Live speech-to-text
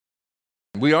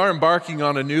We are embarking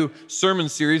on a new sermon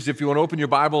series. If you want to open your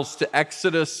Bibles to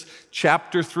Exodus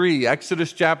chapter 3.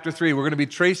 Exodus chapter 3. We're going to be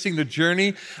tracing the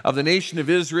journey of the nation of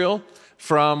Israel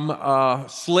from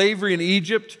slavery in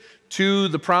Egypt to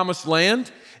the promised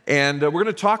land. And we're going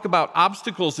to talk about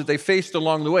obstacles that they faced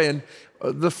along the way. And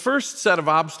the first set of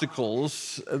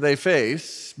obstacles they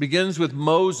face begins with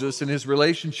Moses and his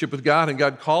relationship with God and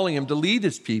God calling him to lead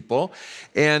his people.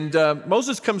 And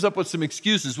Moses comes up with some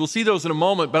excuses. We'll see those in a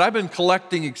moment, but I've been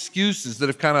collecting excuses that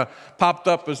have kind of popped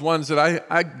up as ones that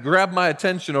I grabbed my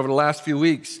attention over the last few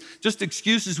weeks. Just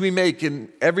excuses we make in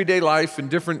everyday life in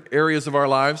different areas of our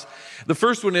lives. The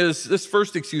first one is, this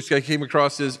first excuse I came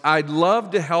across is, I'd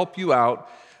love to help you out,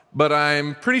 but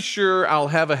I'm pretty sure I'll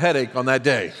have a headache on that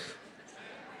day.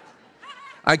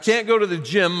 I can't go to the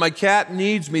gym. My cat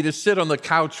needs me to sit on the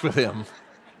couch with him.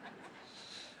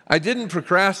 I didn't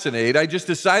procrastinate. I just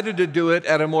decided to do it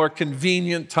at a more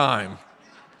convenient time.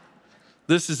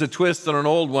 This is a twist on an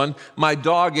old one. My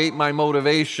dog ate my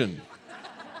motivation.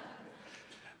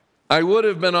 I would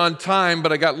have been on time,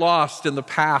 but I got lost in the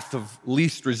path of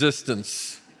least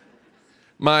resistance.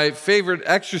 My favorite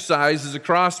exercise is a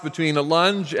cross between a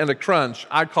lunge and a crunch.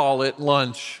 I call it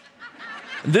lunch.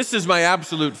 This is my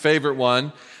absolute favorite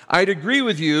one. I'd agree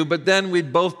with you, but then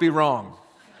we'd both be wrong.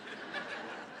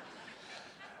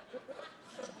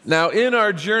 Now, in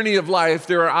our journey of life,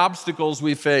 there are obstacles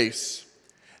we face.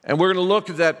 And we're going to look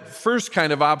at that first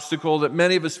kind of obstacle that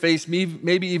many of us face,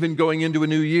 maybe even going into a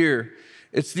new year.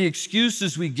 It's the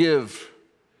excuses we give,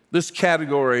 this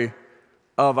category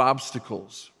of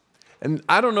obstacles. And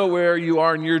I don't know where you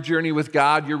are in your journey with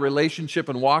God, your relationship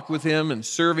and walk with Him and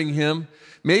serving Him.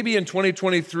 Maybe in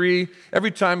 2023,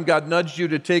 every time God nudged you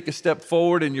to take a step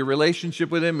forward in your relationship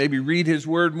with Him, maybe read His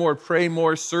Word more, pray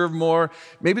more, serve more.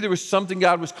 Maybe there was something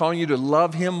God was calling you to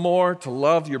love Him more, to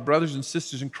love your brothers and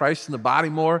sisters in Christ in the body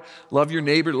more, love your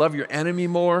neighbor, love your enemy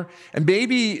more. And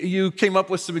maybe you came up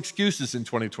with some excuses in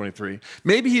 2023.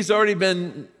 Maybe He's already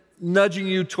been nudging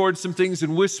you towards some things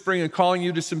and whispering and calling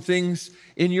you to some things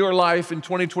in your life in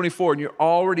 2024, and you're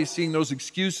already seeing those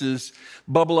excuses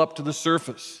bubble up to the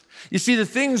surface. You see, the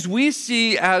things we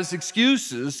see as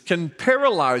excuses can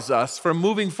paralyze us from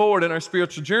moving forward in our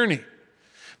spiritual journey.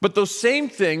 But those same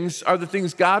things are the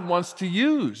things God wants to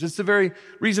use. It's the very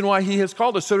reason why He has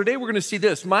called us. So today we're going to see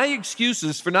this. My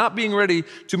excuses for not being ready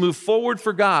to move forward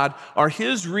for God are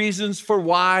His reasons for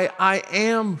why I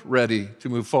am ready to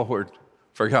move forward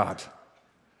for God.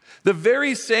 The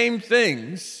very same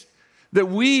things that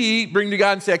we bring to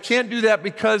God and say, I can't do that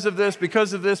because of this,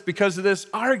 because of this, because of this,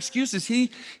 are excuses. He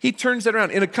turns that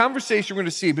around. In a conversation we're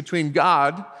going to see between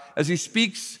God as He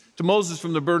speaks to Moses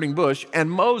from the burning bush and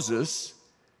Moses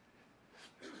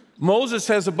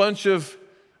has a bunch of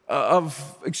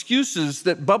excuses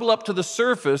that bubble up to the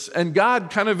surface, and God,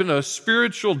 kind of in a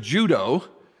spiritual judo,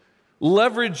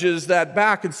 leverages that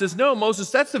back and says, no,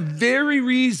 Moses, that's the very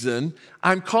reason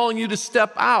I'm calling you to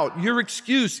step out. Your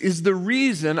excuse is the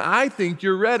reason I think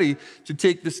you're ready to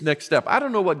take this next step. I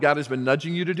don't know what God has been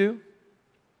nudging you to do.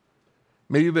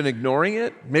 Maybe you've been ignoring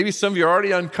it. Maybe some of you are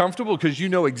already uncomfortable because you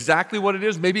know exactly what it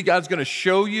is. Maybe God's going to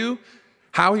show you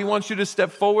how He wants you to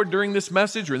step forward during this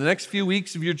message or in the next few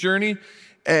weeks of your journey,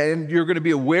 and you're going to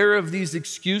be aware of these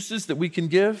excuses that we can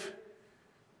give.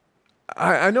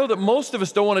 I know that most of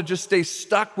us don't want to just stay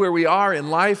stuck where we are in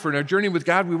life or in our journey with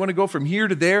God. We want to go from here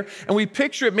to there. And we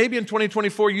picture it, maybe in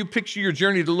 2024, you picture your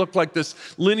journey to look like this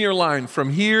linear line from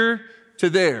here to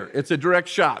there. It's a direct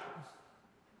shot.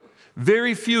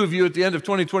 Very few of you at the end of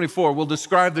 2024 will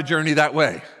describe the journey that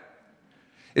way.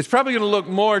 It's probably going to look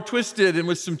more twisted and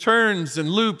with some turns and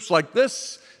loops like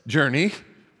this journey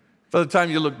by the time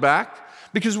you look back.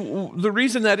 Because the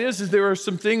reason that is there are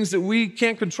some things that we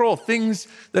can't control, things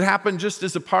that happen just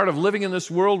as a part of living in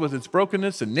this world with its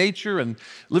brokenness and nature and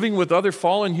living with other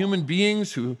fallen human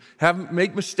beings who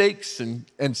make mistakes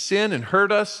and sin and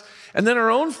hurt us. And then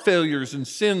our own failures and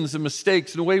sins and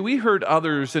mistakes and the way we hurt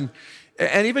others. And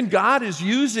even God is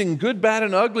using good, bad,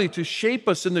 and ugly to shape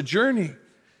us in the journey.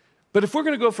 But if we're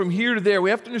going to go from here to there, we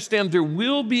have to understand there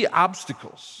will be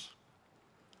obstacles.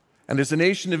 And as the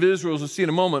nation of Israel, as we'll see in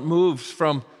a moment, moves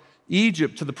from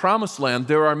Egypt to the promised land,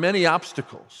 there are many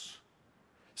obstacles.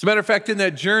 As a matter of fact, in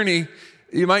that journey,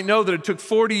 you might know that it took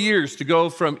 40 years to go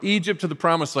from Egypt to the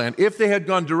promised land. If they had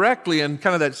gone directly in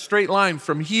kind of that straight line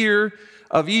from here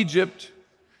of Egypt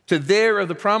to there of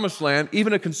the promised land,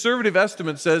 even a conservative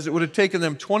estimate says it would have taken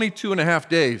them 22 and a half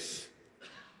days.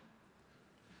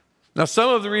 Now, some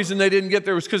of the reason they didn't get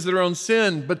there was because of their own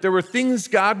sin, but there were things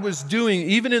God was doing,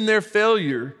 even in their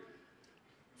failure,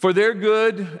 for their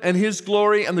good and His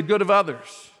glory and the good of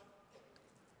others.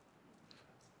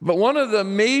 But one of the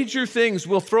major things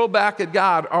we'll throw back at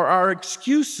God are our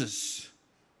excuses.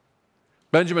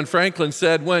 Benjamin Franklin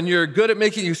said, when you're good at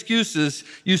making excuses,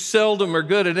 you seldom are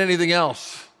good at anything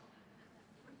else.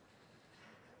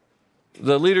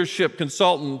 The leadership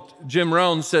consultant, Jim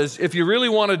Rohn, says, if you really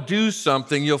want to do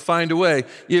something, you'll find a way.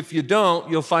 If you don't,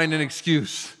 you'll find an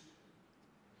excuse.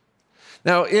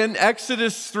 Now, in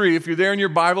Exodus 3, if you're there in your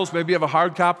Bibles, maybe you have a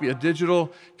hard copy, a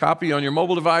digital copy on your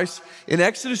mobile device. In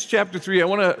Exodus chapter 3, I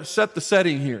want to set the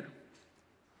setting here.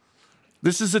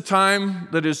 This is a time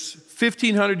that is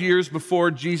 1,500 years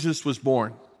before Jesus was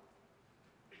born.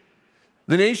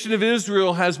 The nation of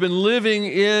Israel has been living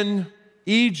in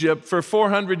Egypt for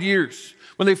 400 years.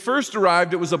 When they first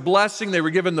arrived, it was a blessing. They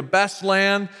were given the best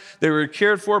land. They were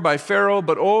cared for by Pharaoh,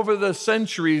 but over the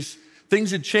centuries,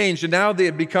 things had changed, and now they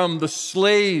had become the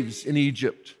slaves in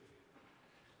Egypt.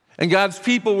 And God's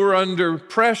people were under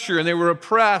pressure, and they were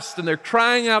oppressed, and they're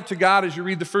crying out to God as you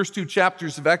read the first 2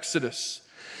 chapters of Exodus.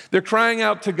 They're crying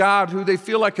out to God, who they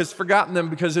feel like has forgotten them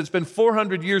because it's been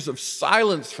 400 years of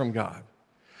silence from God.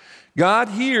 God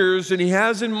hears, and he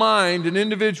has in mind an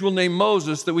individual named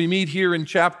Moses that we meet here in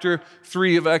chapter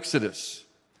 3 of Exodus.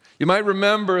 You might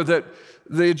remember that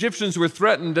the Egyptians were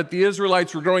threatened that the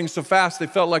Israelites were growing so fast, they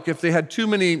felt like if they had too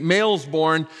many males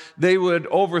born, they would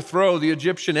overthrow the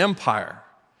Egyptian empire.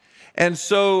 And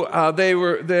so they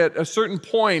at a certain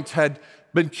point had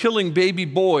been killing baby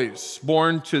boys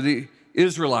born to the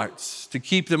Israelites to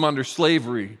keep them under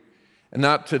slavery and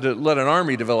not to let an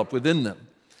army develop within them.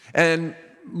 And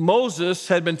Moses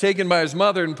had been taken by his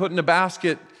mother and put in a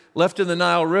basket, left in the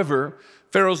Nile River.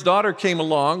 Pharaoh's daughter came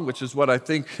along, which is what I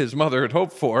think his mother had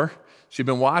hoped for. She'd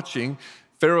been watching.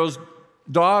 Pharaoh's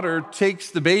daughter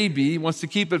takes the baby, wants to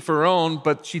keep it for her own,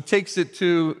 but she takes it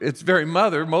to its very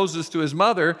mother, Moses to his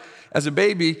mother as a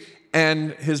baby,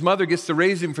 and his mother gets to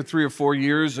raise him for 3 or 4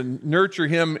 years and nurture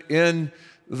him in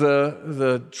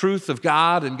the truth of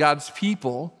God and God's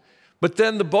people. But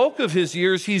then the bulk of his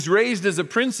years, he's raised as a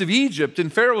prince of Egypt in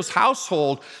Pharaoh's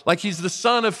household, like he's the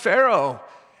son of Pharaoh,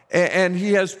 and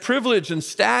he has privilege and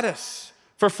status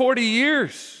for 40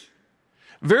 years.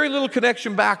 Very little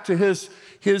connection back to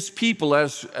his people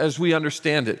as we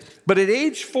understand it. But at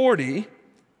age 40,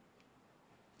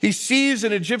 he sees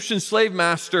an Egyptian slave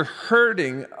master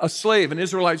hurting a slave, an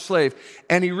Israelite slave,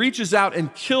 and he reaches out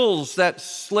and kills that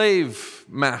slave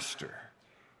master.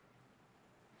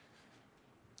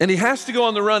 And he has to go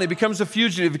on the run. He becomes a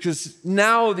fugitive because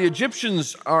now the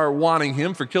Egyptians are wanting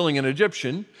him for killing an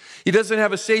Egyptian. He doesn't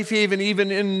have a safe haven even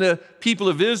in the people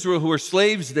of Israel who are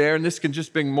slaves there, and this can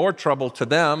just bring more trouble to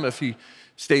them if he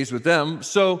stays with them.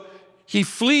 So he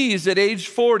flees at age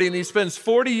 40, and he spends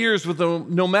 40 years with the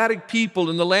nomadic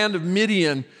people in the land of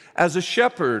Midian as a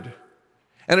shepherd.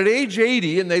 And at age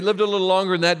 80, and they lived a little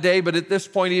longer in that day, but at this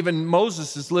point even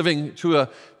Moses is living to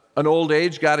an old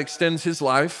age. God extends his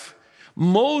life.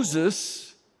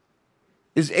 Moses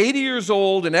is 80 years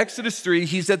old in Exodus 3.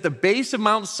 He's at the base of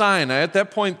Mount Sinai. At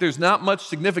that point, there's not much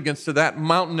significance to that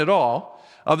mountain at all,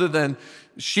 other than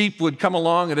sheep would come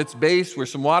along at its base where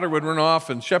some water would run off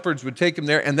and shepherds would take him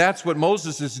there. And that's what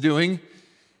Moses is doing.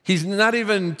 He's not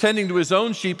even tending to his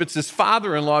own sheep. It's his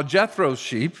father-in-law, Jethro's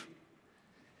sheep.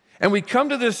 And we come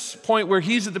to this point where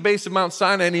he's at the base of Mount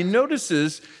Sinai, and he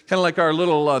notices, kind of like our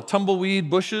little tumbleweed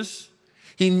bushes,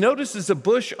 he notices a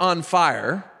bush on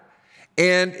fire,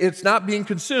 and it's not being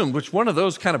consumed, which one of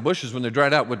those kind of bushes, when they're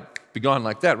dried out, would be gone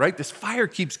like that, right? This fire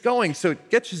keeps going, so it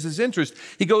catches his interest.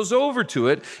 He goes over to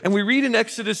it, and we read in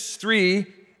Exodus 3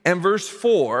 and verse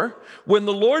 4, when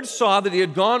the Lord saw that he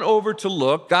had gone over to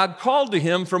look, God called to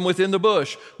him from within the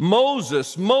bush,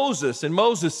 Moses, Moses, and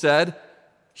Moses said,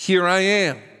 here I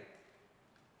am.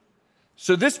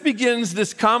 So this begins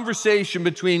this conversation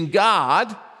between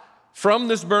God from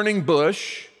this burning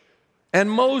bush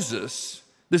and Moses,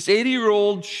 this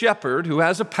 80-year-old shepherd who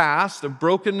has a past, a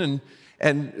broken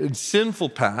and sinful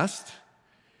past.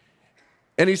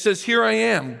 And he says, here I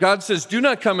am. God says, do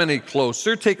not come any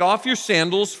closer. Take off your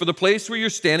sandals, for the place where you're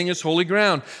standing is holy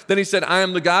ground. Then he said, I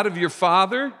am the God of your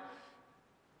father,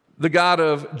 the God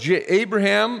of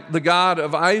Abraham, the God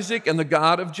of Isaac, and the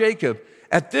God of Jacob.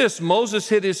 At this, Moses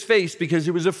hid his face because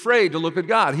he was afraid to look at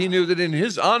God. He knew that in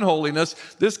his unholiness,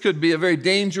 this could be a very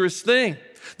dangerous thing.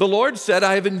 The Lord said,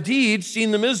 I have indeed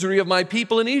seen the misery of my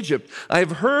people in Egypt. I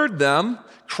have heard them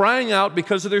crying out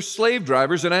because of their slave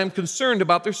drivers, and I am concerned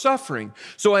about their suffering.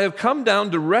 So I have come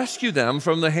down to rescue them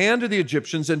from the hand of the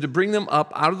Egyptians and to bring them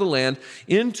up out of the land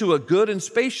into a good and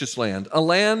spacious land, a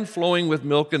land flowing with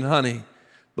milk and honey,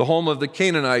 the home of the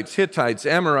Canaanites, Hittites,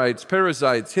 Amorites,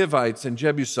 Perizzites, Hivites, and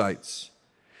Jebusites.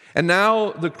 And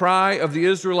now the cry of the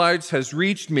Israelites has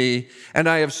reached me, and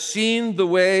I have seen the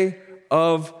way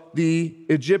of the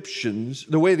Egyptians,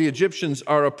 the way the Egyptians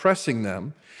are oppressing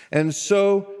them. And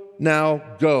so now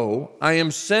go. I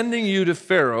am sending you to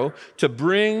Pharaoh to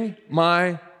bring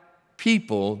my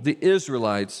people, the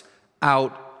Israelites,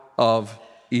 out of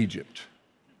Egypt.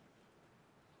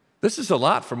 This is a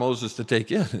lot for Moses to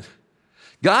take in.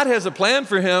 God has a plan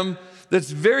for him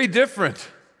that's very different.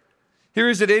 Here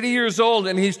he's at 80 years old,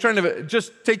 and he's trying to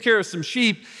just take care of some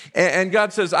sheep, and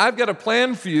God says, I've got a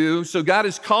plan for you. So God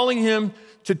is calling him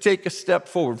to take a step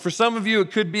forward. For some of you,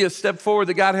 it could be a step forward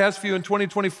that God has for you in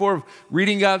 2024 of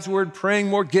reading God's word, praying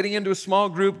more, getting into a small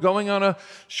group, going on a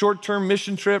short-term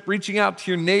mission trip, reaching out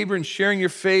to your neighbor and sharing your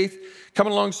faith,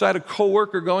 coming alongside a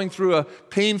coworker going through a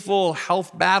painful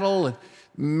health battle. And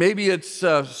maybe it's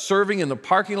serving in the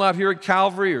parking lot here at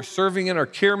Calvary, or serving in our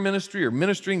care ministry, or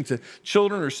ministering to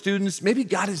children or students. Maybe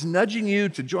God is nudging you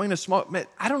to join a small,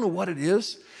 I don't know what it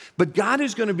is, but God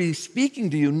is going to be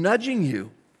speaking to you, nudging you,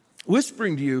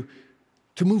 whispering to you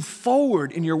to move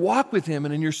forward in your walk with him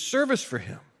and in your service for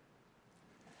him.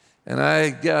 And I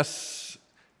just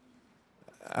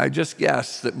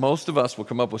guess that most of us will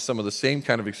come up with some of the same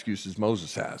kind of excuses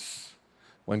Moses has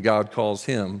when God calls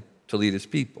him to lead his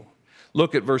people.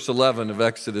 Look at verse 11 of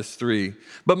Exodus 3.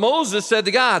 But Moses said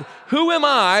to God, who am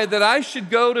I that I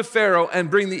should go to Pharaoh and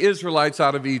bring the Israelites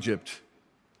out of Egypt?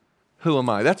 Who am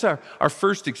I? That's our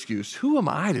first excuse. Who am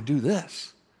I to do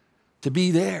this? To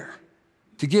be there,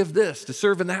 to give this, to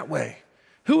serve in that way.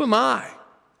 Who am I?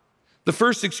 The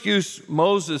first excuse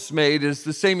Moses made is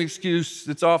the same excuse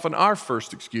that's often our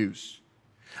first excuse.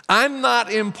 I'm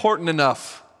not important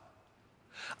enough.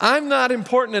 I'm not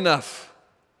important enough.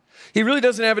 He really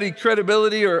doesn't have any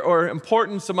credibility or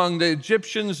importance among the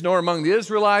Egyptians nor among the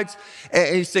Israelites.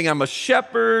 And he's saying, I'm a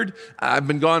shepherd. I've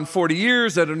been gone 40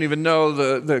 years. I don't even know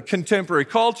the contemporary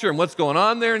culture and what's going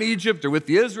on there in Egypt or with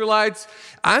the Israelites.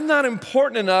 I'm not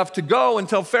important enough to go and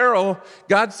tell Pharaoh,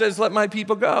 God says, let my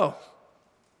people go.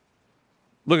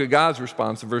 Look at God's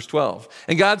response in verse 12.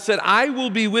 And God said, I will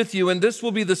be with you, and this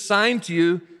will be the sign to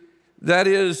you that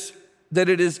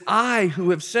it is I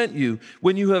who have sent you.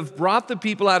 When you have brought the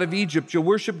people out of Egypt, you'll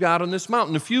worship God on this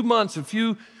mountain. A few months, a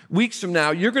few weeks from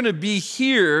now, you're going to be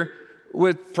here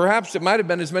with perhaps it might have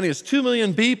been as many as 2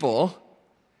 million people.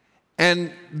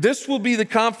 And this will be the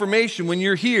confirmation when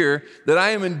you're here that I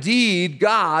am indeed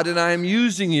God and I am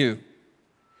using you.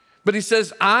 But he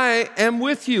says, I am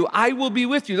with you. I will be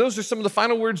with you. Those are some of the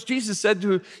final words Jesus said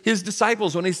to his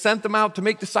disciples when he sent them out to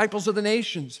make disciples of the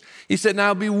nations. He said, now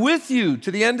I'll be with you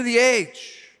to the end of the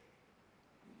age.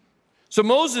 So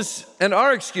Moses and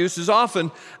our excuse is often,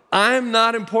 I'm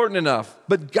not important enough.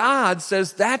 But God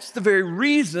says, that's the very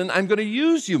reason I'm going to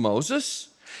use you, Moses.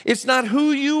 It's not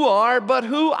who you are, but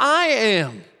who I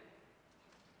am.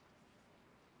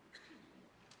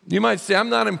 You might say, I'm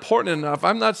not important enough.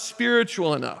 I'm not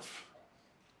spiritual enough.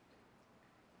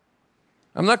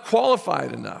 I'm not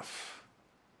qualified enough.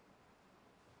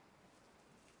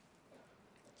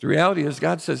 The reality is,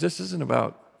 God says, this isn't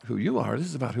about who you are. This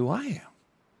is about who I am.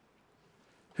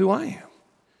 Who I am.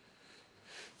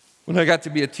 When I got to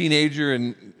be a teenager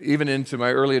and even into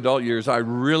my early adult years, I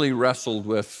really wrestled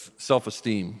with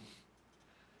self-esteem.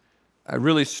 I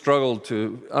really struggled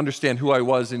to understand who I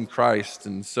was in Christ.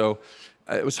 And so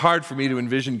it was hard for me to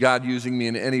envision God using me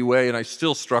in any way, and I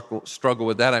still struggle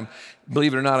with that.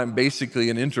 Believe it or not, I'm basically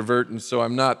an introvert, and so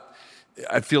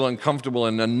I feel uncomfortable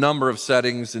in a number of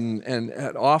settings, and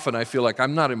often I feel like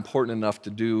I'm not important enough to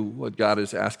do what God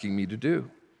is asking me to do.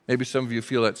 Maybe some of you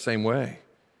feel that same way.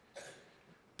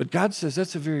 But God says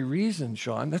that's the very reason,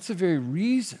 Shawn, that's the very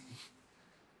reason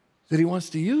that he wants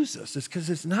to use us. It's because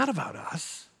it's not about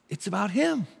us, it's about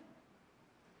him.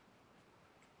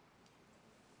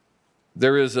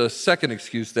 There is a second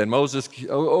excuse then. Moses,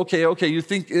 okay, you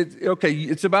think,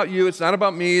 it's about you, it's not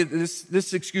about me,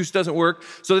 this excuse doesn't work.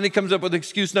 So then he comes up with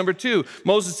excuse number 2.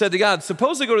 Moses said to God,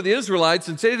 suppose I go to the Israelites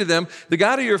and say to them, the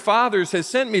God of your fathers has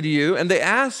sent me to you, and they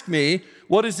ask me,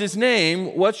 what is his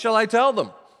name? What shall I tell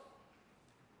them?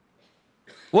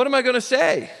 What am I going to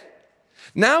say?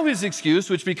 Now his excuse,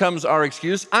 which becomes our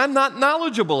excuse, I'm not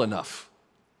knowledgeable enough.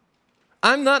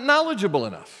 I'm not knowledgeable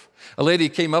enough. A lady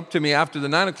came up to me after the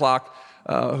 9 o'clock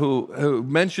who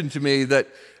mentioned to me that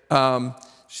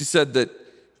she said that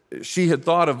she had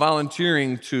thought of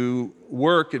volunteering to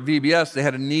work at VBS, they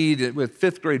had a need with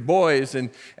fifth grade boys,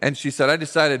 and she said, I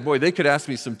decided, boy, they could ask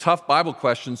me some tough Bible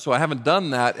questions, so I haven't done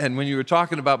that. And when you were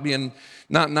talking about being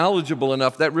not knowledgeable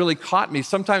enough, that really caught me.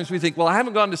 Sometimes we think, well, I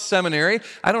haven't gone to seminary,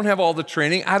 I don't have all the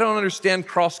training, I don't understand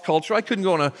cross-culture, I couldn't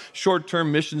go on a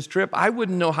short-term missions trip, I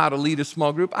wouldn't know how to lead a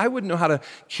small group, I wouldn't know how to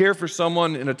care for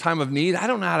someone in a time of need, I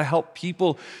don't know how to help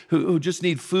people who just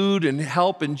need food and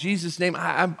help in Jesus' name,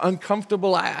 I'm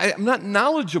uncomfortable, I'm not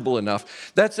knowledgeable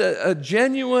enough. That's a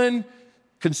genuine,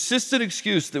 consistent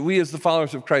excuse that we as the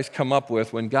followers of Christ come up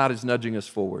with when God is nudging us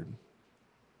forward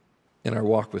in our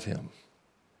walk with Him.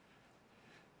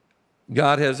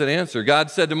 God has an answer.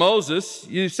 God said to Moses,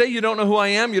 you say you don't know who I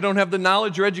am, you don't have the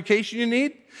knowledge or education you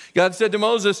need? God said to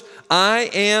Moses, I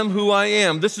am who I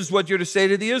am. This is what you're to say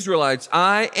to the Israelites.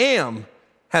 I am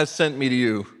has sent me to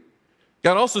you.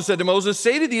 God also said to Moses,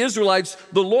 say to the Israelites,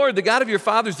 the Lord, the God of your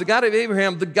fathers, the God of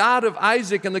Abraham, the God of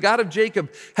Isaac, and the God of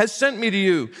Jacob has sent me to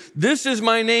you. This is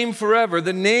my name forever,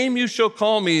 the name you shall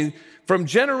call me from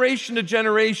generation to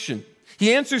generation.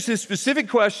 He answers his specific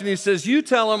question. He says, you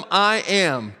tell him I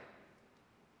am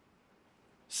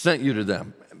sent you to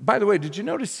them. By the way, did you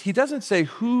notice he doesn't say,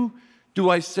 who do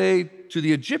I say to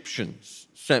the Egyptians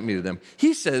sent me to them?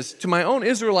 He says, to my own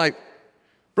Israelite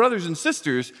brothers and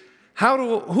sisters,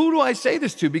 who do I say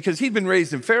this to? Because he'd been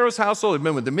raised in Pharaoh's household, had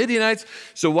been with the Midianites.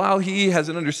 So while he has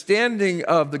an understanding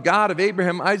of the God of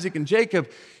Abraham, Isaac, and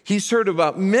Jacob, he's heard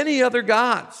about many other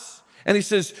gods. And he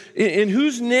says, in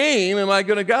whose name am I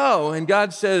going to go? And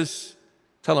God says,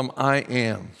 tell him, I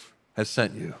am has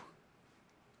sent you.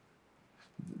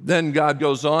 Then God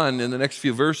goes on in the next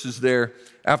few verses there,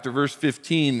 after verse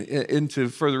 15,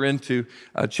 further into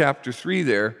chapter 3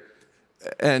 there,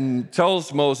 and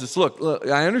tells Moses, look,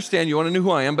 I understand you want to know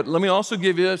who I am, but let me also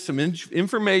give you some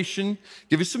information,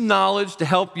 give you some knowledge to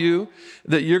help you,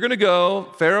 that you're going to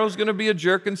go, Pharaoh's going to be a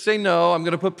jerk and say no, I'm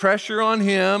going to put pressure on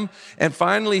him, and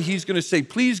finally he's going to say,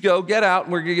 please go, get out,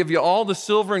 and we're going to give you all the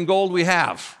silver and gold we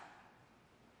have.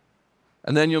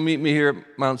 And then you'll meet me here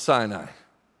at Mount Sinai.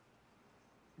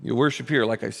 You worship here,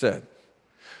 like I said.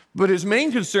 But his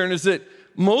main concern is that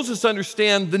Moses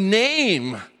understand the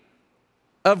name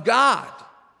of God.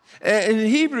 And in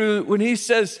Hebrew, when he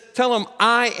says, tell him,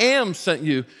 I am sent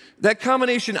you, that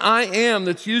combination I am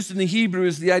that's used in the Hebrew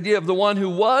is the idea of the one who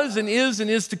was and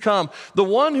is to come, the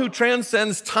one who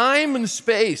transcends time and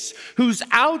space, who's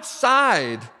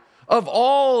outside of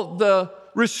all the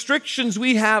restrictions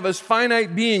we have as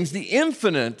finite beings, the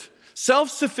infinite,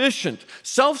 self-sufficient,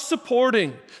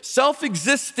 self-supporting,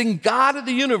 self-existing God of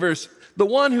the universe, the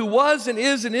one who was and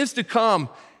is to come,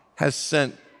 has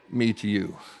sent me to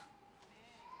you.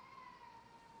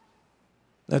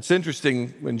 That's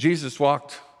interesting. When Jesus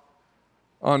walked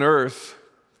on earth,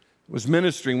 was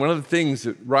ministering, one of the things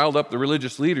that riled up the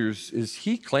religious leaders is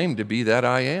he claimed to be that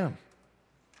I am.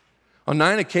 On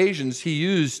 9 occasions, he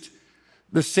used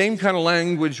the same kind of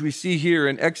language we see here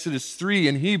in Exodus 3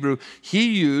 in Hebrew.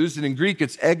 He used, and in Greek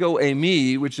it's ego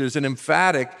eimi, which is an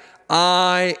emphatic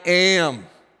I am.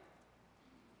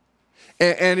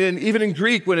 And even in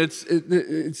Greek, when it's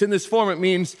in this form, it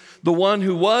means the one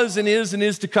who was and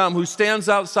is to come, who stands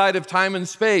outside of time and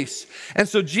space. And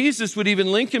so Jesus would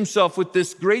even link himself with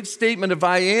this great statement of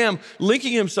I am,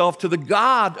 linking himself to the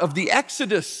God of the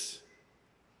Exodus.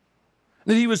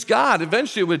 That he was God.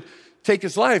 Eventually it would take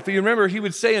his life. But you remember, he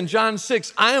would say in John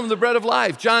 6, I am the bread of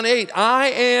life. John 8, I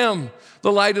am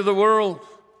the light of the world.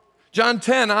 John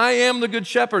 10, I am the good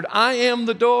shepherd. I am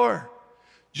the door.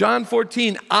 John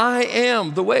 14, I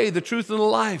am the way, the truth, and the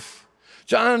life.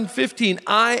 John 15,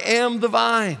 I am the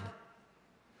vine.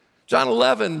 John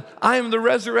 11, I am the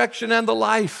resurrection and the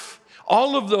life.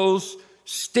 All of those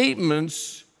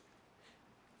statements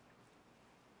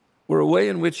were a way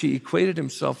in which he equated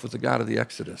himself with the God of the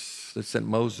Exodus that sent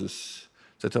Moses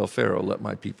to tell Pharaoh, let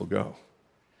my people go.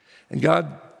 And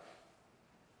God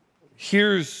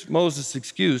hears Moses'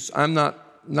 excuse, I'm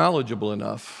not knowledgeable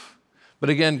enough. But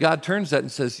again, God turns that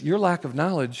and says, your lack of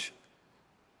knowledge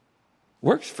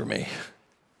works for me.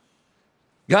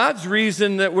 God's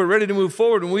reason that we're ready to move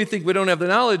forward when we think we don't have the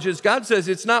knowledge is God says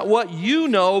it's not what you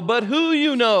know, but who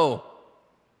you know.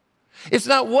 It's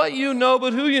not what you know,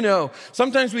 but who you know.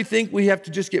 Sometimes we think we have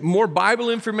to just get more Bible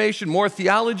information, more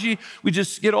theology. We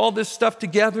just get all this stuff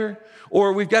together,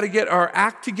 or we've got to get our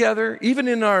act together. Even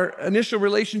in our initial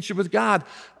relationship with God,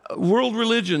 world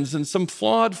religions and some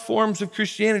flawed forms of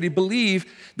Christianity believe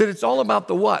that it's all about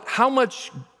the what? How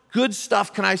much good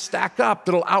stuff can I stack up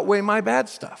that'll outweigh my bad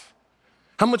stuff?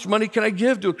 How much money can I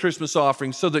give to a Christmas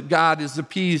offering so that God is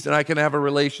appeased and I can have a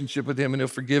relationship with him and he'll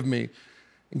forgive me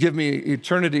and give me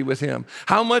eternity with him?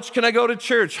 How much can I go to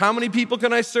church? How many people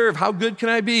can I serve? How good can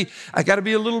I be? I got to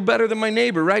be a little better than my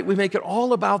neighbor, right? We make it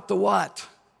all about the what.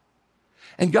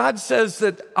 And God says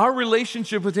that our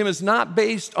relationship with him is not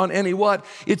based on any what,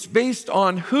 it's based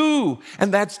on who,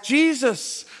 and that's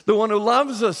Jesus, the one who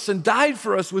loves us and died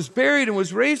for us, was buried and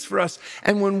was raised for us.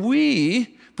 And when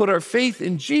we put our faith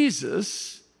in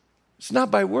Jesus, it's not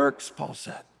by works, Paul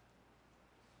said.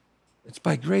 It's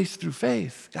by grace through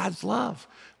faith, God's love.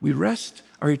 We rest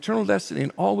our eternal destiny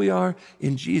and all we are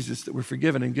in Jesus, that we're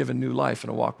forgiven and given new life and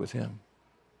a walk with him.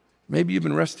 Maybe you've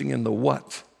been resting in the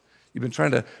what. You've been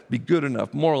trying to be good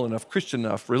enough, moral enough, Christian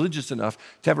enough, religious enough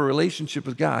to have a relationship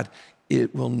with God.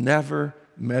 It will never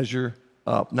measure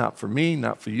up. Not for me,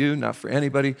 not for you, not for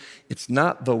anybody. It's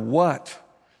not the what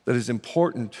that is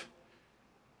important.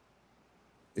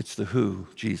 It's the who,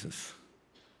 Jesus.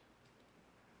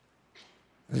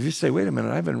 And if you say, wait a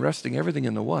minute, I've been resting everything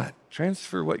in the what,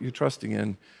 transfer what you're trusting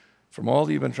in from all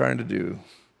that you've been trying to do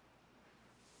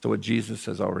to what Jesus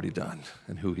has already done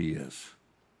and who he is.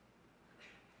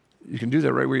 You can do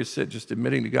that right where you sit, just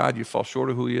admitting to God you fall short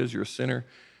of who he is, you're a sinner,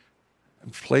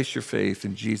 and place your faith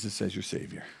in Jesus as your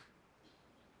Savior.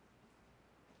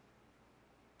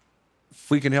 If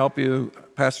we can help you,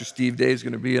 Pastor Steve Day is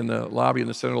going to be in the lobby, in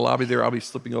the center of the lobby there. I'll be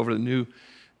slipping over the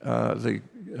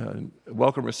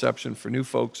welcome reception for new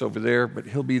folks over there, but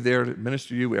he'll be there to minister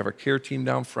to you. We have our care team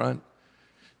down front.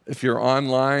 If you're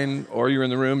online or you're in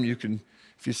the room, you can.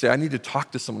 If you say, I need to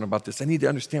talk to someone about this, I need to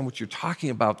understand what you're talking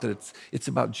about, that it's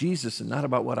about Jesus and not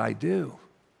about what I do,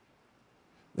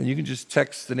 then you can just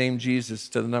text the name Jesus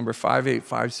to the number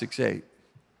 58568.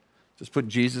 Just put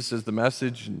Jesus as the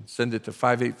message and send it to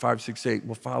 58568.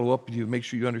 We'll follow up with you, make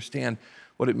sure you understand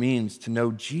what it means to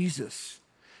know Jesus.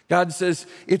 God says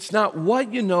it's not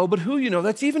what you know, but who you know.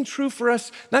 That's even true for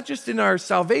us, not just in our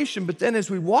salvation, but then as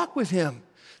we walk with him.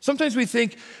 Sometimes we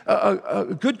think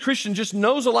a good Christian just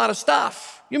knows a lot of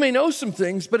stuff. You may know some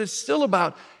things, but it's still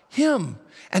about him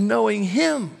and knowing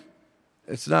him.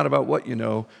 It's not about what you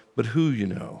know, but who you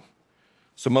know.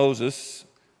 So Moses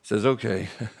says, okay,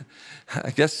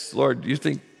 I guess, Lord, you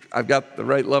think I've got the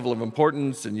right level of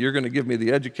importance and you're going to give me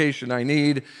the education I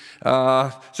need.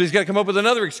 So he's got to come up with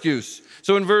another excuse.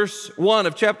 So in verse 1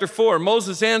 of chapter 4,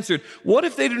 Moses answered, what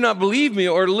if they do not believe me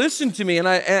or listen to me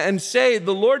and say,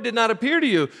 the Lord did not appear to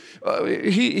you?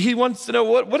 He wants to know,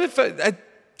 what if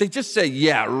they just say,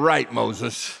 yeah, right,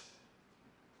 Moses.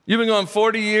 You've been gone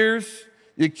 40 years.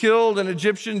 You killed an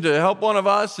Egyptian to help one of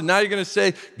us. And now you're going to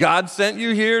say, God sent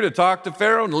you here to talk to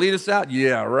Pharaoh and lead us out?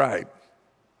 Yeah, right.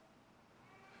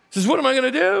 He says, what am I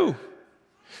going to do?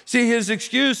 See, his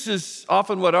excuse is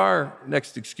often what our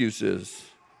next excuse is.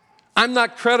 I'm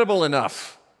not credible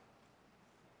enough.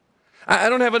 I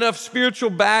don't have enough spiritual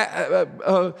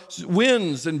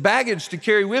wins and baggage to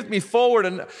carry with me forward,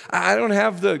 and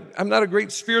I'm not a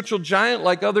great spiritual giant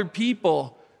like other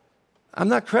people. I'm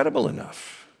not credible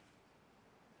enough.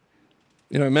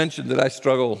 You know, I mentioned that I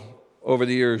struggle over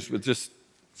the years with just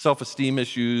self-esteem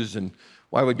issues, and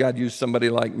why would God use somebody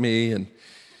like me?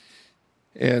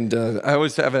 And I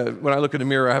always have when I look in the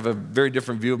mirror, I have a very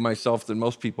different view of myself than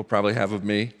most people probably have of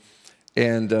me.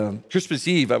 And Christmas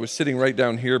Eve, I was sitting right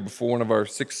down here before one of our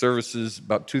 6 services,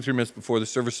 about 2-3 minutes before the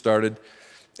service started,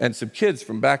 and some kids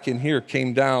from back in here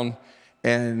came down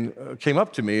and came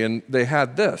up to me, and they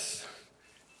had this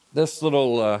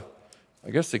little, I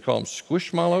guess they call them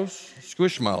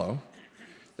squishmallow.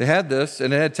 They had this,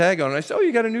 and it had a tag on it. I said, oh,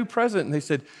 you got a new present.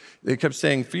 And they kept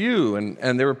saying, for you.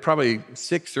 And they were probably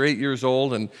 6 or 8 years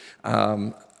old, and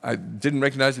I didn't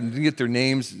recognize them, didn't get their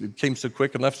names. It came so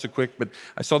quick and left so quick, but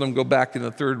I saw them go back in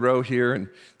the 3rd row here, and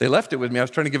they left it with me. I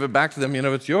was trying to give it back to them,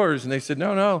 it's yours. And they said,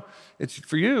 no, it's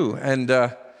for you. And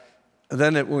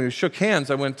then when we shook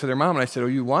hands, I went to their mom, and I said, oh,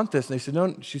 you want this? And they said,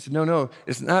 no. She said, no,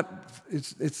 it's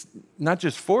not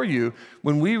just for you.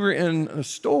 When we were in a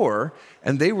store,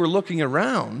 and they were looking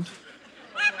around,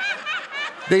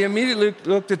 they immediately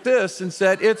looked at this and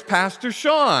said, it's Pastor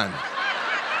Shawn.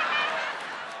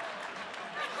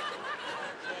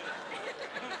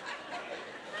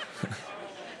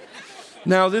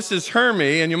 Now, this is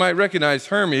Hermie, and you might recognize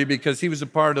Hermie because he was a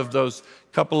part of those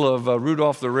couple of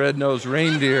Rudolph the Red-Nosed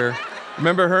Reindeer.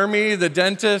 Remember Hermie, the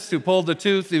dentist who pulled the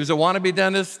tooth? He was a wannabe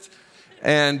dentist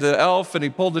and the elf, and he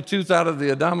pulled the tooth out of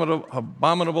the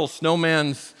abominable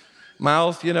snowman's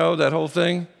mouth, that whole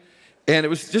thing. And it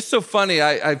was just so funny.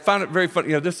 I found it very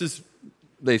funny.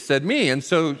 They said me, and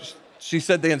so she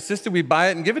said they insisted we buy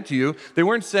it and give it to you. They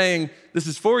weren't saying, this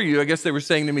is for you. I guess they were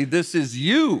saying to me, this is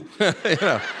you.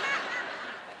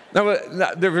 Now,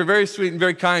 they were very sweet and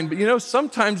very kind, but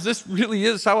sometimes this really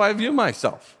is how I view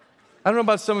myself. I don't know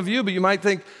about some of you, but you might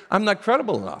think, I'm not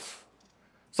credible enough.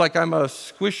 It's like I'm a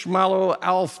squishmallow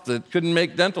elf that couldn't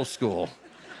make dental school,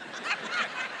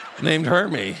 named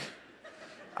Hermie.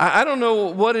 I don't know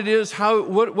what it is,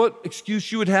 what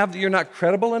excuse you would have that you're not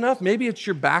credible enough. Maybe it's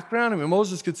your background. I mean,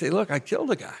 Moses could say, look, I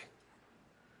killed a guy.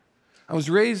 I was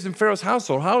raised in Pharaoh's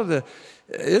household. How are the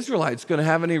Israelites going to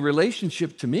have any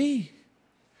relationship to me?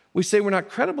 We say we're not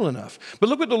credible enough. But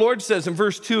look what the Lord says in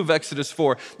verse 2 of Exodus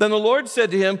 4. Then the Lord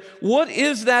said to him, what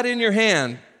is that in your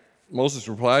hand? Moses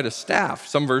replied, a staff.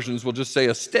 Some versions will just say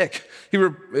a stick.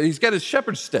 He's got his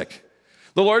shepherd's stick.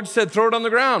 The Lord said, throw it on the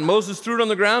ground. Moses threw it on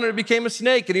the ground and it became a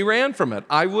snake and he ran from it.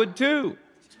 I would too.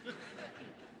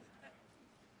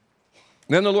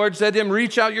 Then the Lord said to him,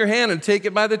 reach out your hand and take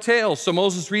it by the tail. So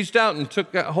Moses reached out and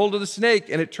took hold of the snake,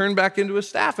 and it turned back into a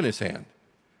staff in his hand.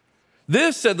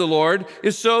 This, said the Lord,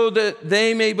 is so that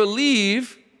they may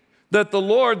believe that the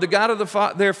Lord, the God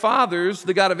of their fathers,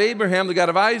 the God of Abraham, the God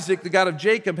of Isaac, the God of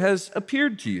Jacob, has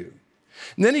appeared to you.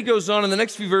 And then he goes on in the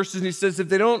next few verses and he says, if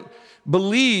they don't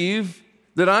believe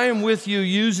that I am with you,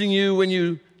 using you when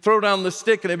you throw down the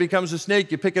stick and it becomes a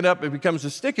snake, you pick it up, it becomes a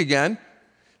stick again.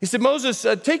 He said, Moses,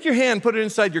 take your hand, put it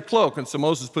inside your cloak. And so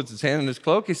Moses puts his hand in his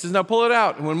cloak. He says, now pull it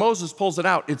out. And when Moses pulls it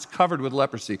out, it's covered with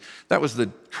leprosy. That was the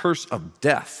curse of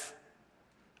death.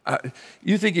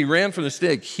 You think he ran from the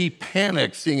snake. He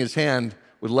panicked seeing his hand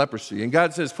with leprosy. And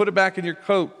God says, put it back in your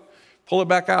coat, pull it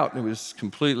back out. And it was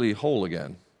completely whole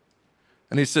again.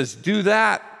 And he says, do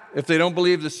that if they don't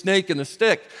believe the snake and the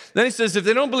stick. Then he says, if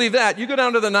they don't believe that, you go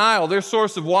down to the Nile, their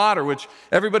source of water, which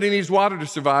everybody needs water to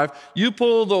survive. You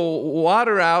pull the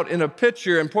water out in a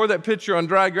pitcher and pour that pitcher on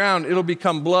dry ground, it'll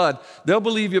become blood. They'll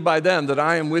believe you by then that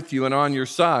I am with you and on your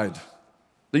side,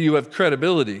 that you have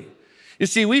credibility. You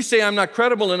see, we say I'm not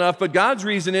credible enough, but God's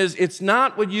reason is it's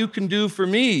not what you can do for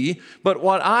me, but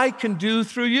what I can do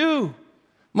through you.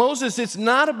 Moses, it's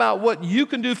not about what you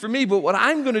can do for me, but what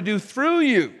I'm going to do through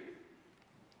you.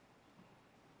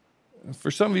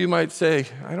 For some of you might say,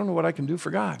 I don't know what I can do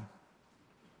for God.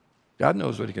 God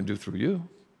knows what he can do through you.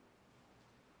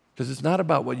 Because it's not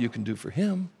about what you can do for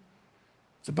him.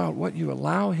 It's about what you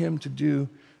allow him to do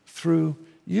through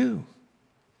you.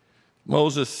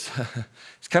 Moses,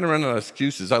 he's kind of running out of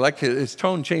excuses. I like his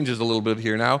tone changes a little bit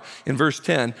here now. In verse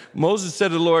 10, Moses said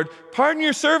to the Lord, pardon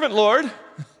your servant, Lord.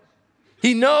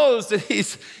 He knows that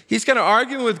he's kind of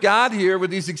arguing with God here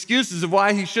with these excuses of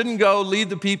why he shouldn't go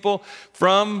lead the people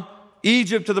from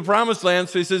Egypt to the promised land.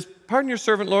 So he says, pardon your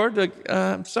servant, Lord.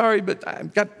 I'm sorry, but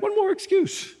I've got one more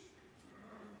excuse.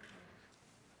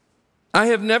 I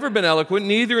have never been eloquent,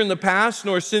 neither in the past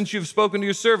nor since you've spoken to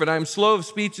your servant. I am slow of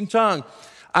speech and tongue.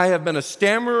 I have been a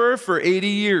stammerer for 80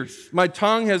 years. My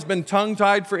tongue has been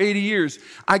tongue-tied for 80 years.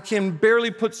 I can barely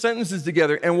put sentences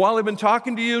together. And while I've been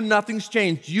talking to you, nothing's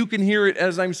changed. You can hear it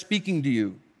as I'm speaking to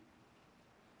you.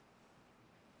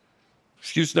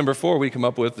 Excuse number 4 we come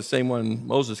up with, the same one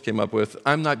Moses came up with,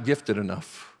 I'm not gifted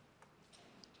enough.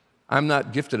 I'm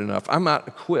not gifted enough. I'm not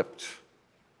equipped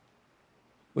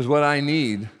with what I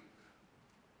need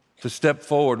to step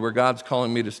forward where God's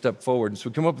calling me to step forward. And so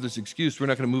we come up with this excuse, we're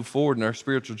not going to move forward in our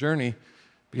spiritual journey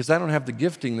because I don't have the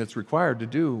gifting that's required to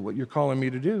do what you're calling me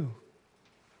to do.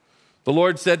 The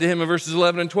Lord said to him in verses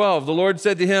 11 and 12, the Lord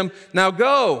said to him, now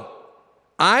go.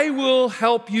 I will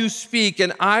help you speak,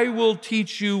 and I will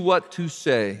teach you what to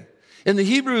say. In the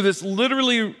Hebrew, this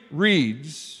literally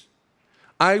reads,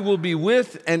 I will be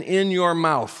with and in your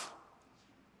mouth.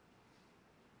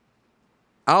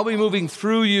 I'll be moving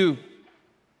through you.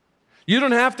 You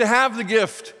don't have to have the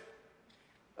gift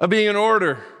of being an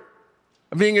orator,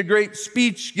 of being a great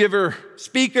speech giver,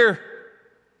 speaker.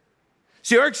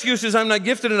 See, our excuse is I'm not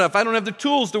gifted enough. I don't have the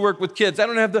tools to work with kids. I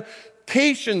don't have the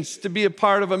patience to be a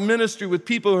part of a ministry with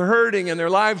people who are hurting and their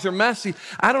lives are messy.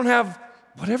 I don't have,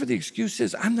 whatever the excuse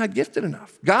is, I'm not gifted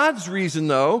enough. God's reason,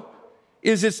 though,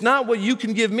 is it's not what you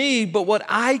can give me, but what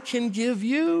I can give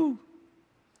you.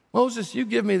 Moses, you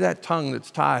give me that tongue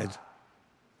that's tied.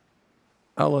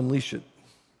 I'll unleash it.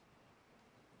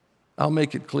 I'll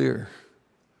make it clear.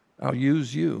 I'll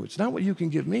use you. It's not what you can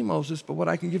give me, Moses, but what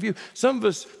I can give you. Some of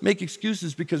us make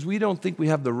excuses because we don't think we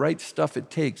have the right stuff it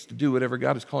takes to do whatever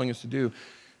God is calling us to do.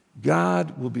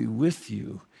 God will be with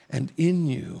you and in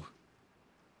you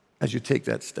as you take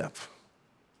that step.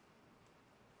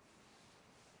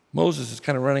 Moses is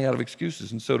kind of running out of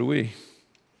excuses, and so do we.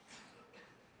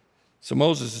 So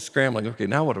Moses is scrambling. Okay,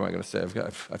 now what am I going to say?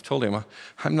 I've told him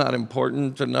I'm not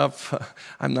important enough.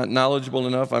 I'm not knowledgeable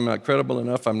enough. I'm not credible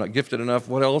enough. I'm not gifted enough.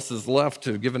 What else is left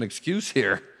to give an excuse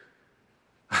here?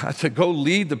 To go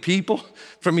lead the people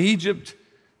from Egypt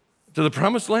to the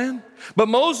promised land? But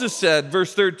Moses said,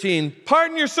 verse 13,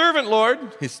 pardon your servant, Lord.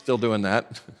 He's still doing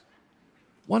that.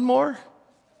 One more?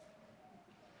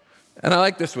 And I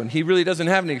like this one. He really doesn't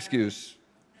have any excuse.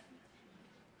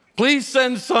 Please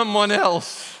send someone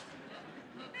else.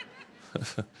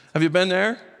 Have you been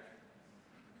there?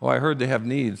 Oh, I heard they have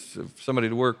needs of somebody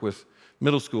to work with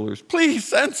middle schoolers. Please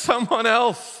send someone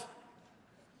else.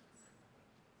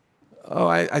 Oh,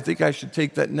 I think I should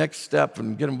take that next step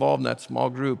and get involved in that small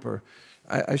group, or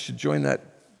I should join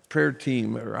that prayer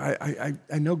team, or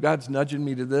I know God's nudging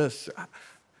me to this.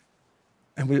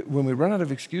 And when we run out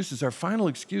of excuses, our final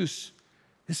excuse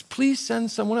is please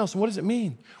send someone else. And what does it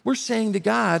mean? We're saying to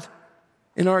God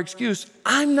in our excuse,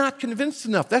 I'm not convinced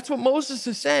enough. That's what Moses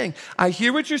is saying. I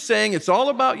hear what you're saying. It's all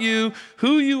about you,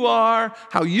 who you are,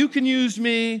 how you can use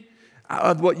me,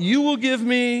 what you will give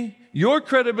me, your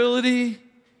credibility.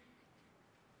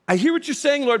 I hear what you're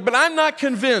saying, Lord, but I'm not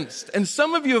convinced. And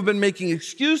some of you have been making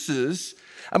excuses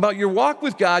about your walk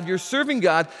with God, your serving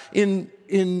God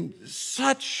in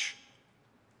such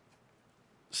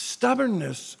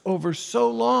stubbornness over so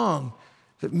long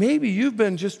that maybe you've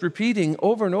been just repeating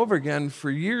over and over again for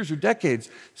years or decades,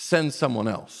 send someone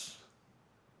else.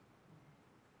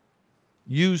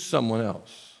 Use someone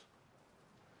else.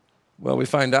 Well, we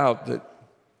find out that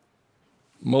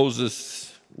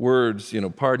Moses' words,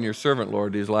 pardon your servant,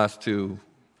 Lord, these last two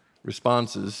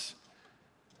responses,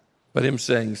 but him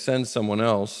saying, send someone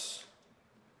else,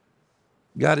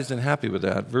 God isn't happy with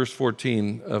that. Verse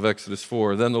 14 of Exodus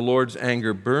 4, then the Lord's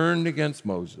anger burned against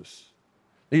Moses.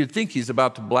 Now, you'd think he's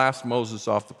about to blast Moses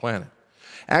off the planet.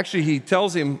 Actually, he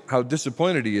tells him how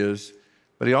disappointed he is,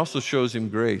 but he also shows him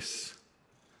grace.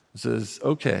 He says,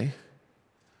 okay,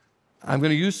 I'm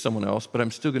going to use someone else, but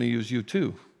I'm still going to use you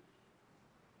too.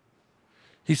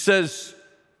 He says,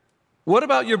 what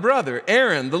about your brother,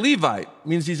 Aaron, the Levite?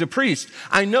 Means he's a priest.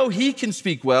 I know he can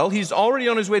speak well. He's already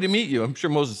on his way to meet you. I'm sure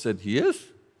Moses said, he is?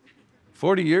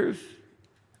 40 years?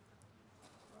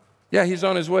 Yeah, he's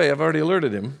on his way. I've already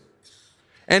alerted him.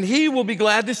 And he will be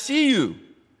glad to see you.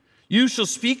 You shall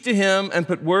speak to him and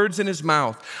put words in his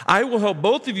mouth. I will help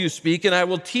both of you speak, and I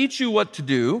will teach you what to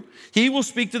do. He will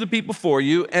speak to the people for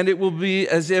you, and it will be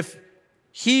as if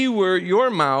he were your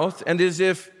mouth and as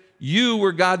if you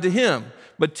were God to him.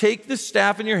 But take the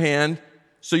staff in your hand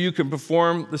so you can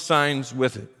perform the signs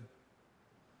with it.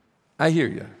 I hear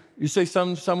you. You say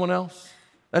someone else?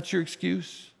 That's your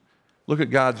excuse? Look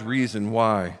at God's reason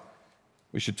why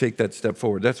we should take that step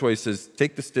forward. That's why he says,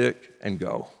 take the stick and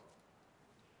go.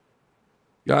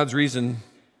 God's reason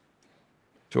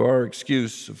to our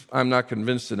excuse of I'm not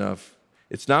convinced enough,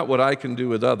 it's not what I can do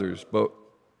with others, but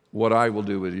what I will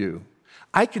do with you.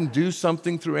 I can do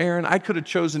something through Aaron. I could have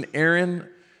chosen Aaron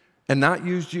and not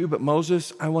used you, but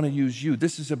Moses, I want to use you.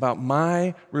 This is about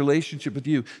my relationship with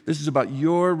you. This is about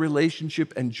your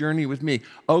relationship and journey with me.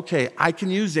 Okay, I can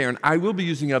use Aaron. I will be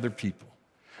using other people.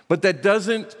 But that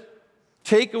doesn't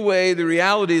take away the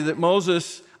reality that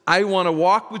Moses, I want to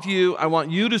walk with you. I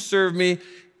want you to serve me.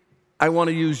 I want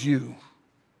to use you.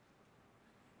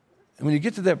 And when you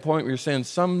get to that point where you're saying,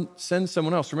 send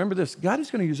someone else, remember this, God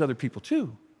is going to use other people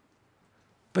too.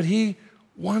 But he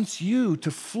wants you to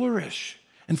flourish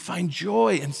and find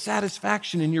joy and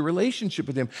satisfaction in your relationship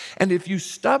with him. And if you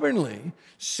stubbornly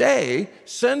say,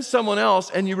 send someone else,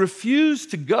 and you refuse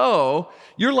to go,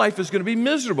 your life is going to be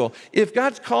miserable. If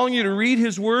God's calling you to read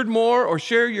his word more or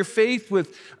share your faith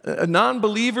with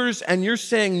non-believers and you're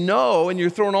saying no and you're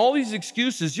throwing all these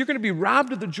excuses, you're going to be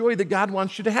robbed of the joy that God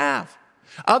wants you to have.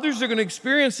 Others are going to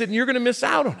experience it and you're going to miss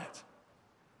out on it.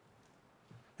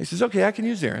 He says, okay, I can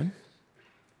use Aaron,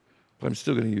 but I'm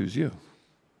still going to use you.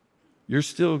 You're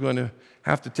still going to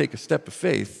have to take a step of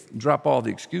faith, drop all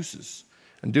the excuses,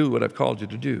 and do what I've called you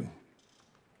to do.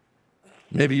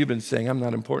 Maybe you've been saying, I'm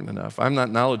not important enough. I'm not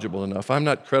knowledgeable enough. I'm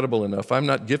not credible enough. I'm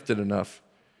not gifted enough.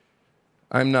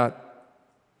 I'm not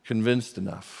convinced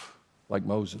enough, like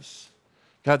Moses.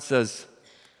 God says,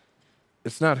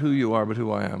 it's not who you are, but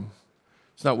who I am.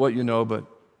 It's not what you know, but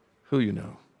who you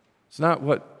know. It's not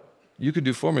what you could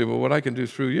do for me, but what I can do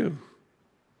through you.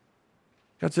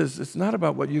 God says, it's not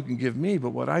about what you can give me,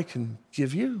 but what I can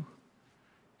give you.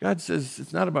 God says,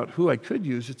 it's not about who I could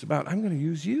use, it's about I'm going to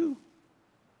use you.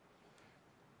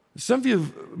 Some of you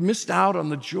have missed out on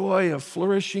the joy of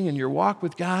flourishing in your walk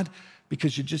with God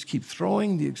because you just keep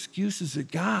throwing the excuses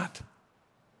at God.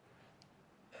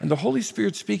 And the Holy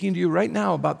Spirit's speaking to you right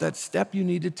now about that step you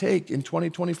need to take in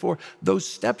 2024, those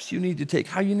steps you need to take,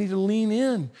 how you need to lean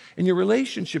in your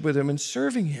relationship with him and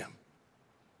serving him.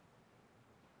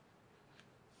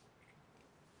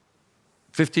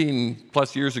 15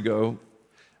 plus years ago,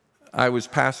 I was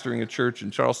pastoring a church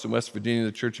in Charleston, West Virginia.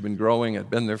 The church had been growing. I'd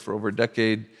been there for over a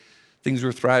decade. Things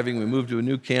were thriving. We moved to a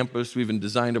new campus. We even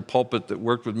designed a pulpit that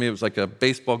worked with me. It was like a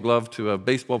baseball glove to a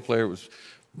baseball player. It was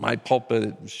my pulpit.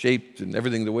 It was shaped and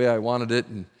everything the way I wanted it,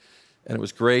 and it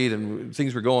was great, and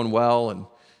things were going well, and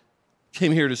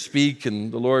came here to speak,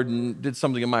 and the Lord did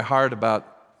something in my heart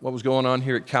about what was going on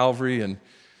here at Calvary, and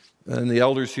the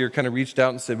elders here kind of reached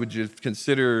out and said, would you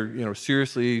consider,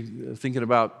 seriously thinking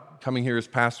about coming here as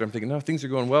pastor? I'm thinking, no, things are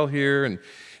going well here, and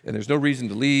there's no reason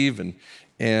to leave,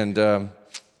 and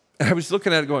I was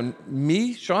looking at it going,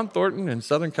 me, Shawn Thornton in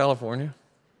Southern California?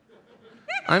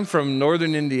 I'm from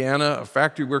northern Indiana, a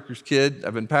factory worker's kid.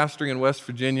 I've been pastoring in West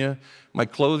Virginia. My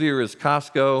clothier is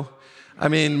Costco. I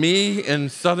mean, me in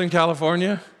Southern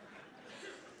California?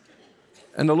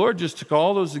 And the Lord just took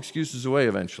all those excuses away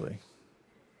eventually.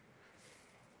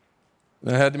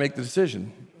 And I had to make the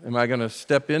decision. Am I going to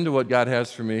step into what God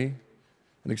has for me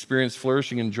and experience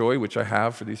flourishing and joy, which I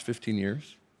have for these 15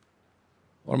 years?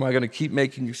 Or am I going to keep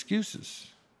making excuses?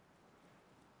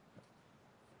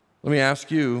 Let me ask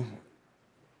you,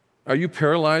 are you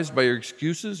paralyzed by your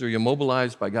excuses, or are you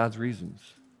mobilized by God's reasons?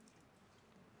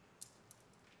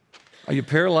 Are you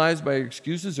paralyzed by your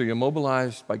excuses, or are you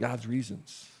mobilized by God's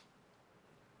reasons?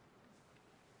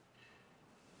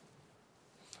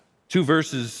 Two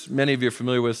verses many of you are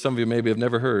familiar with, some of you maybe have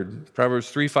never heard.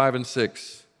 Proverbs 3, 5, and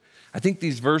 6. I think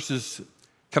these verses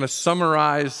kind of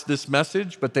summarize this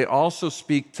message, but they also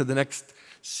speak to the next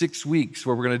 6 weeks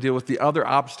where we're going to deal with the other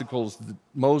obstacles that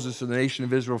Moses and the nation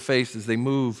of Israel face as they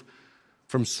move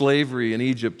from slavery in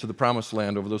Egypt to the promised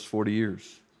land over those 40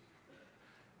 years.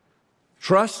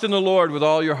 Trust in the Lord with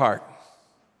all your heart.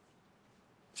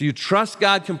 So you trust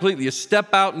God completely. You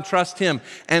step out and trust Him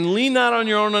and lean not on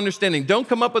your own understanding. Don't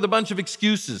come up with a bunch of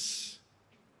excuses.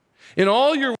 In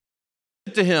all your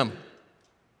ways to Him.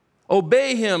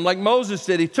 Obey Him like Moses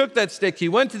did. He took that stick. He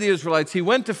went to the Israelites. He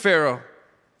went to Pharaoh.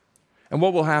 And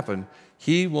what will happen?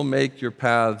 He will make your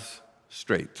paths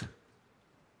straight,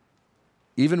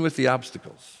 even with the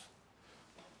obstacles.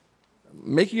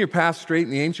 Making your path straight in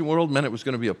the ancient world meant it was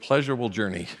going to be a pleasurable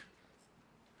journey.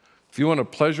 If you want a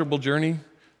pleasurable journey,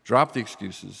 drop the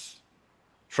excuses.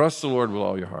 Trust the Lord with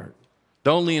all your heart.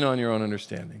 Don't lean on your own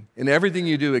understanding. In everything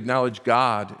you do, acknowledge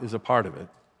God is a part of it.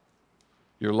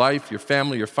 Your life, your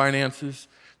family, your finances,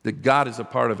 that God is a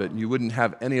part of it, and you wouldn't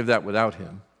have any of that without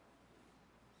Him.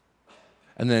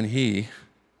 And then He,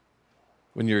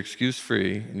 when you're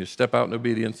excuse-free and you step out in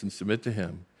obedience and submit to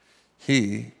Him,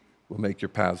 He will make your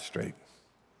path straight.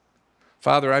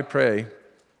 Father, I pray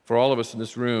for all of us in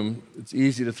this room, it's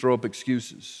easy to throw up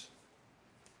excuses.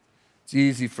 It's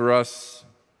easy for us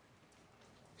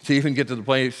to even get to the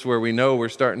place where we know we're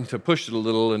starting to push it a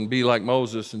little and be like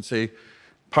Moses and say,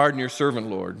 pardon your servant,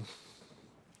 Lord.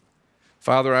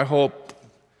 Father, I hope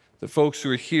that folks who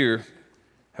are here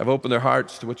have opened their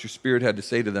hearts to what your Spirit had to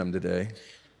say to them today.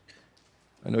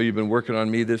 I know you've been working on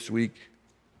me this week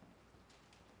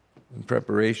in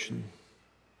preparation.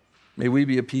 May we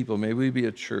be a people, may we be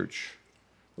a church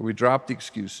where we drop the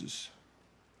excuses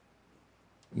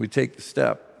and we take the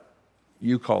step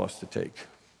you call us to take.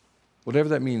 Whatever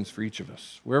that means for each of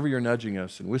us, wherever you're nudging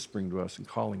us and whispering to us and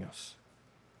calling us.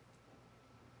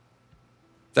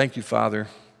 Thank you, Father,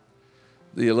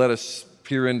 that you let us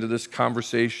peer into this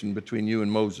conversation between you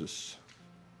and Moses.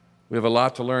 We have a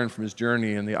lot to learn from his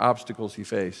journey and the obstacles he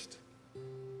faced.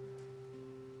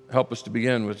 Help us to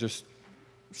begin with just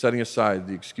setting aside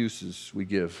the excuses we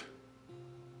give,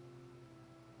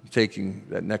 taking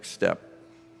that next step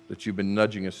that you've been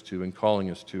nudging us to and calling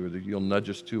us to, or that you'll nudge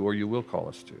us to, or you will call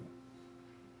us to.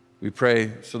 We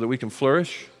pray so that we can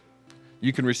flourish.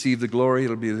 You can receive the glory.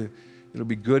 It'll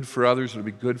be good for others. It'll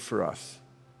be good for us.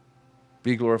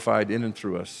 Be glorified in and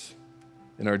through us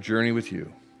in our journey with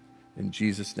you. In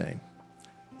Jesus' name,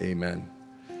 amen.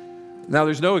 Now,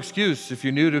 there's no excuse if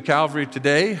you're new to Calvary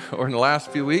today or in the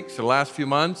last few weeks or the last few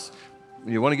months.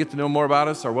 You want to get to know more about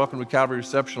us, our Welcome to Calvary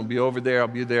reception will be over there. I'll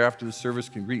be there after the service,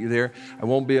 can greet you there. I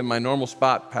won't be in my normal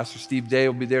spot. Pastor Steve Day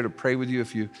will be there to pray with you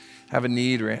if you have a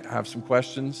need or have some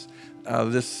questions.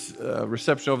 This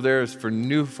reception over there is for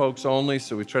new folks only,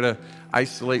 so we try to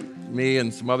isolate me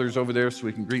and some others over there so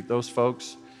we can greet those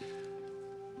folks.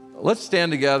 Let's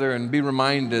stand together and be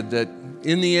reminded that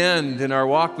in the end, in our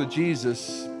walk with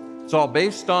Jesus, it's all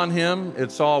based on Him,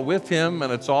 it's all with Him,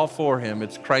 and it's all for Him.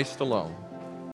 It's Christ alone.